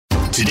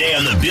Today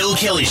on the Bill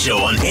Kelly Show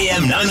on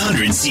AM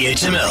 900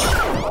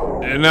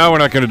 CHML. And now we're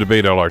not going to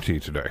debate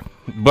LRT today,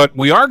 but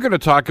we are going to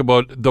talk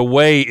about the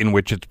way in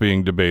which it's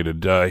being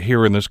debated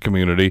here in this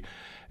community,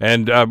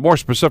 and more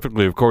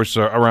specifically, of course,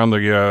 around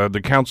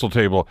the council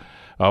table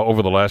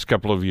over the last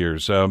couple of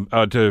years.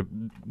 To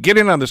get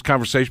in on this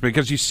conversation,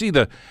 because you see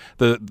the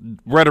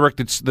rhetoric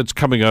that's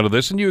coming out of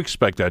this, and you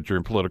expect that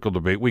during political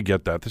debate. We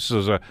get that. This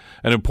is an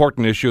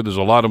important issue. There's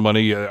a lot of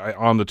money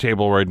on the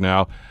table right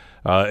now.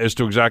 As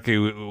to exactly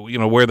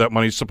where that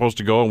money's supposed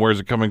to go and where is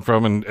it coming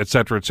from, and et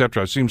cetera, et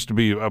cetera. It seems to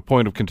be a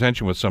point of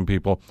contention with some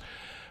people.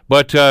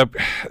 But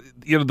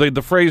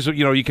the phrase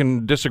you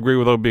can disagree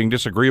without being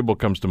disagreeable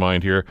comes to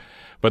mind here.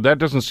 But that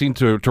doesn't seem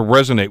to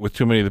resonate with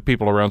too many of the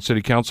people around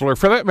City Council, or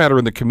for that matter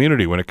in the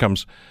community, when it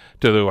comes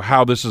to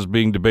how this is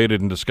being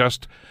debated and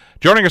discussed.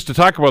 Joining us to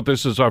talk about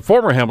this is our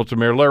former Hamilton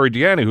Mayor Larry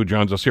Diani, who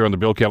joins us here on the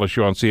Bill Kelly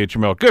Show on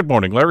CHML. Good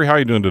morning, Larry. How are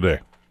you doing today?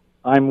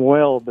 I'm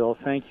well, Bill.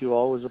 Thank you.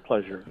 Always a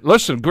pleasure.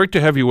 Listen, great to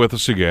have you with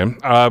us again.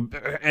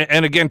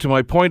 And again, to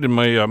my point in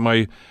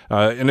my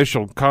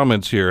initial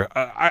comments here,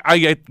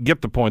 I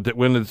get the point that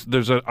when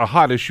there's a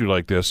hot issue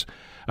like this,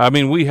 I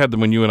mean, we had them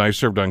when you and I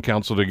served on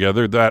council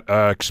together. That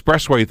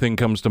expressway thing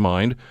comes to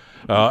mind,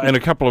 and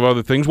a couple of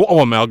other things. Well,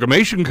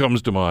 amalgamation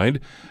comes to mind,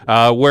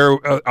 where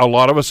a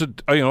lot of us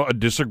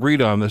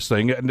disagreed on this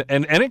thing,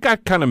 and it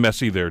got kind of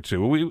messy there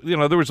too.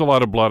 There was a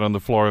lot of blood on the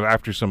floor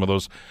after some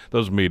of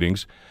those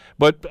meetings.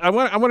 But I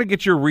want to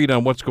get your read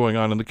on what's going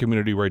on in the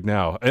community right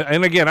now.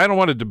 And again, I don't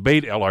want to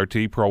debate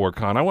LRT pro or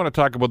con. I want to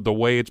talk about the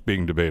way it's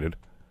being debated.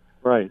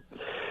 Right.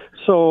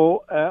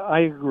 So I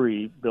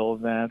agree, Bill,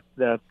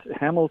 that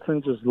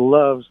Hamilton just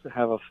loves to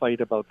have a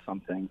fight about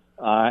something.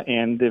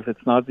 And if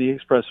it's not the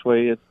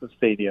expressway, it's the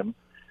stadium.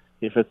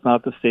 If it's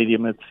not the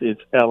stadium,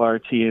 it's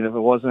LRT. And if it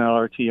wasn't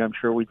LRT, I'm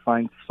sure we'd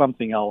find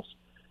something else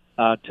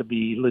to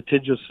be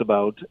litigious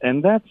about.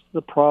 And that's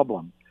the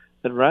problem,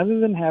 that rather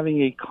than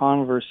having a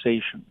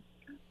conversation,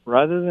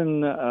 rather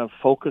than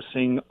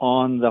focusing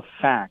on the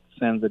facts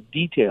and the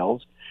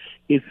details,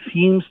 it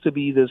seems to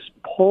be this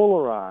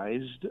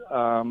polarized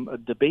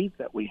debate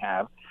that we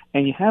have,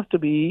 and you have to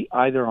be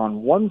either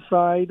on one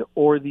side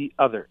or the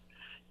other.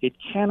 It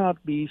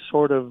cannot be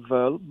sort of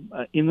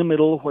in the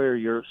middle where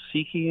you're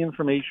seeking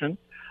information,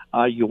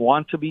 you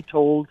want to be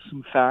told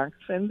some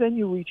facts, and then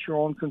you reach your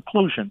own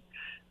conclusion.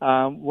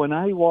 When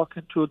I walk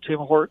into a Tim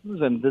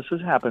Hortons, and this has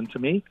happened to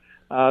me,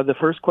 the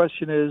first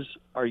question is,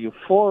 are you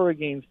for or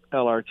against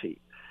LRT?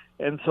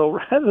 And so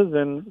rather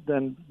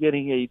than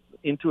getting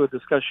into a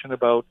discussion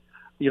about,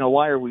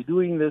 why are we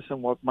doing this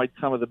and what might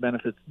some of the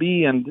benefits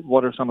be and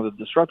what are some of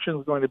the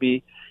disruptions going to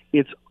be,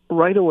 it's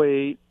right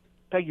away,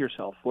 peg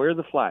yourself. Where's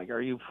the flag?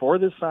 Are you for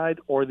this side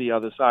or the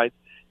other side?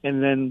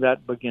 And then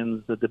that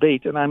begins the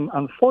debate. And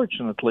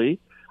unfortunately,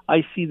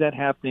 I see that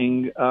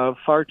happening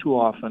far too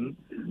often.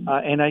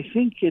 And I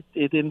think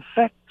it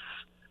infects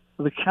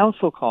the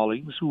council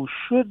colleagues, who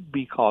should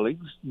be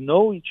colleagues,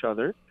 know each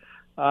other,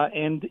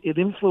 and it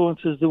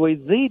influences the way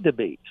they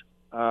debate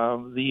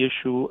the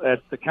issue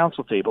at the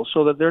council table,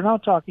 so that they're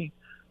not talking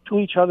to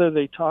each other,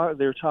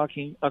 they're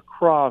talking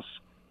across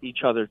each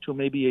other to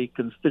maybe a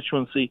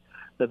constituency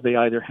that they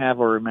either have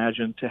or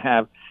imagine to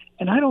have.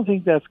 And I don't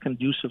think that's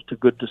conducive to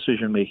good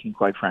decision-making,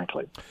 quite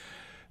frankly.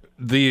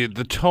 The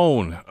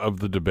tone of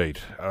the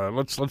debate,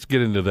 let's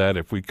get into that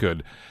if we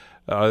could.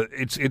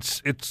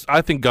 It's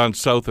I think gone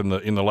south in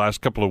the last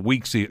couple of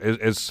weeks,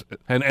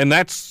 and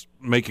that's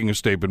making a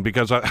statement,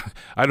 because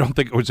I don't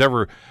think it was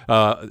ever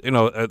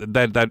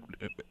that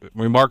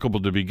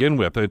remarkable to begin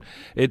with.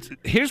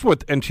 Here's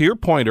what, and to your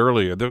point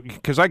earlier,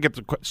 because I get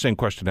the same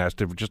question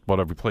asked of just about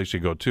every place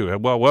you go to.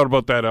 Well, what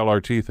about that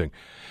LRT thing?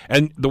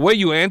 And the way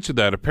you answer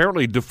that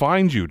apparently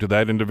defines you to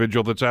that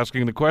individual that's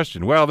asking the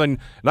question. Well, then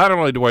not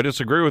only do I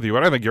disagree with you,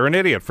 but I think you're an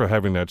idiot for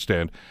having that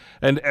stand.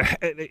 And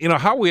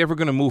how are we ever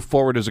going to move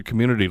forward as a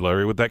community,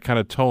 Larry, with that kind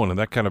of tone and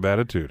that kind of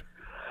attitude?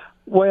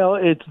 Well,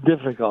 it's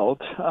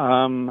difficult,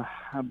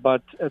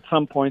 but at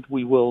some point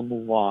we will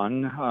move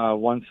on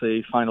once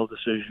a final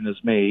decision is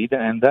made.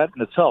 And that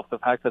in itself, the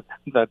fact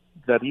that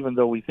even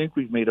though we think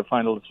we've made a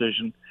final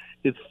decision,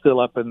 it's still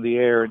up in the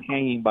air and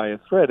hanging by a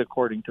thread,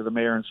 according to the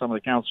mayor and some of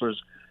the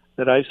councillors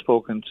that I've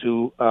spoken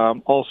to,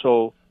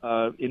 also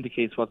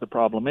indicates what the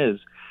problem is.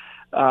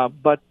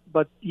 But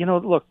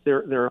look,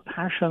 there are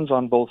passions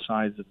on both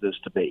sides of this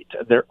debate.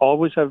 There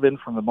always have been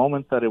from the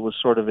moment that it was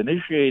sort of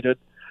initiated.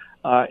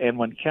 And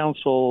when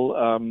council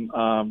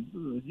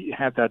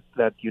had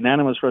that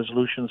unanimous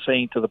resolution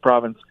saying to the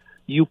province,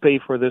 you pay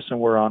for this and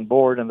we're on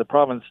board, and the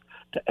province,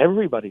 to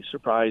everybody's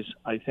surprise,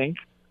 I think,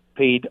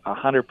 paid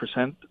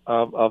 100%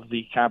 of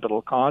the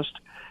capital cost,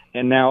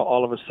 and now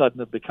all of a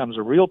sudden it becomes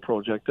a real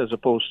project as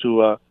opposed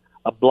to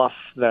a bluff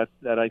that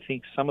I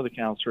think some of the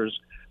councillors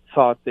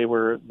thought they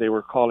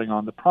were calling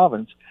on the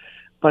province.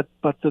 But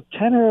the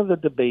tenor of the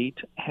debate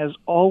has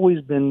always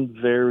been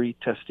very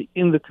testy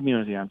in the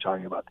community I'm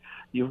talking about.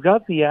 You've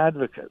got the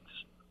advocates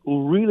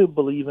who really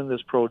believe in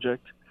this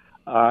project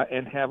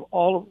and have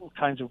all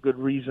kinds of good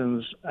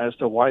reasons as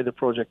to why the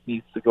project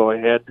needs to go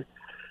ahead.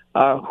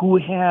 who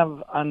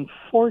have,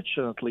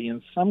 unfortunately,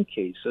 in some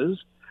cases,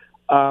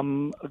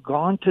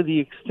 gone to the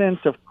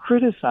extent of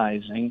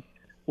criticizing,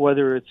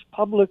 whether it's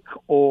public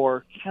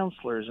or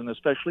counselors, and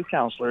especially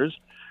counselors,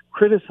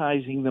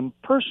 criticizing them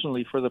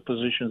personally for the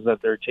positions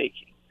that they're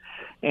taking.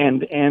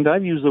 And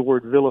I've used the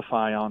word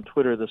vilify on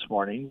Twitter this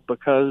morning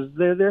because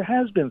there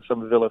has been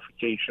some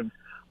vilification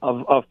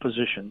of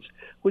positions,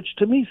 which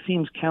to me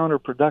seems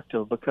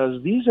counterproductive,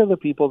 because these are the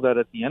people that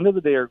at the end of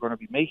the day are going to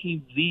be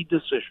making the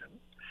decision.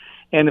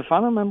 And if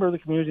I'm a member of the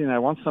community and I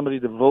want somebody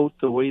to vote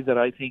the way that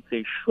I think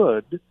they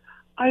should,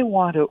 I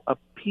want to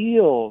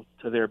appeal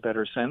to their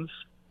better sense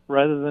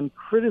rather than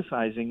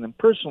criticizing them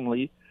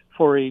personally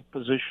for a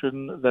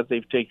position that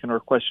they've taken or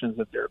questions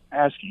that they're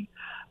asking.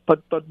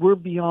 But we're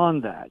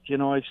beyond that. You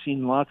know, I've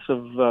seen lots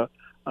of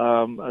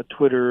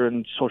Twitter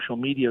and social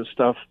media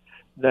stuff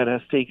that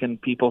has taken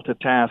people to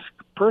task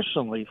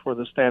personally for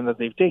the stand that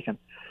they've taken,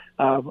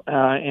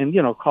 and,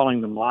 you know,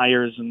 calling them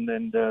liars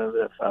and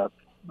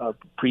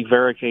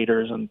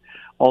prevaricators and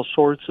all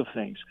sorts of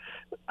things.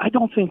 I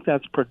don't think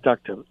that's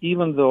productive,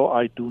 even though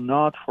I do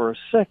not for a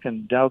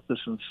second doubt the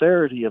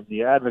sincerity of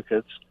the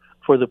advocates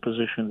for the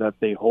position that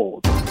they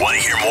hold. Want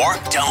to hear more?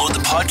 Download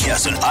the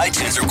podcast on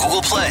iTunes or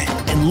Google Play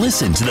and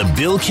listen to The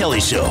Bill Kelly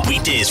Show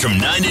weekdays from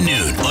 9 to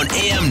noon on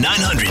AM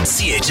 900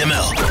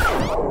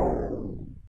 CHML.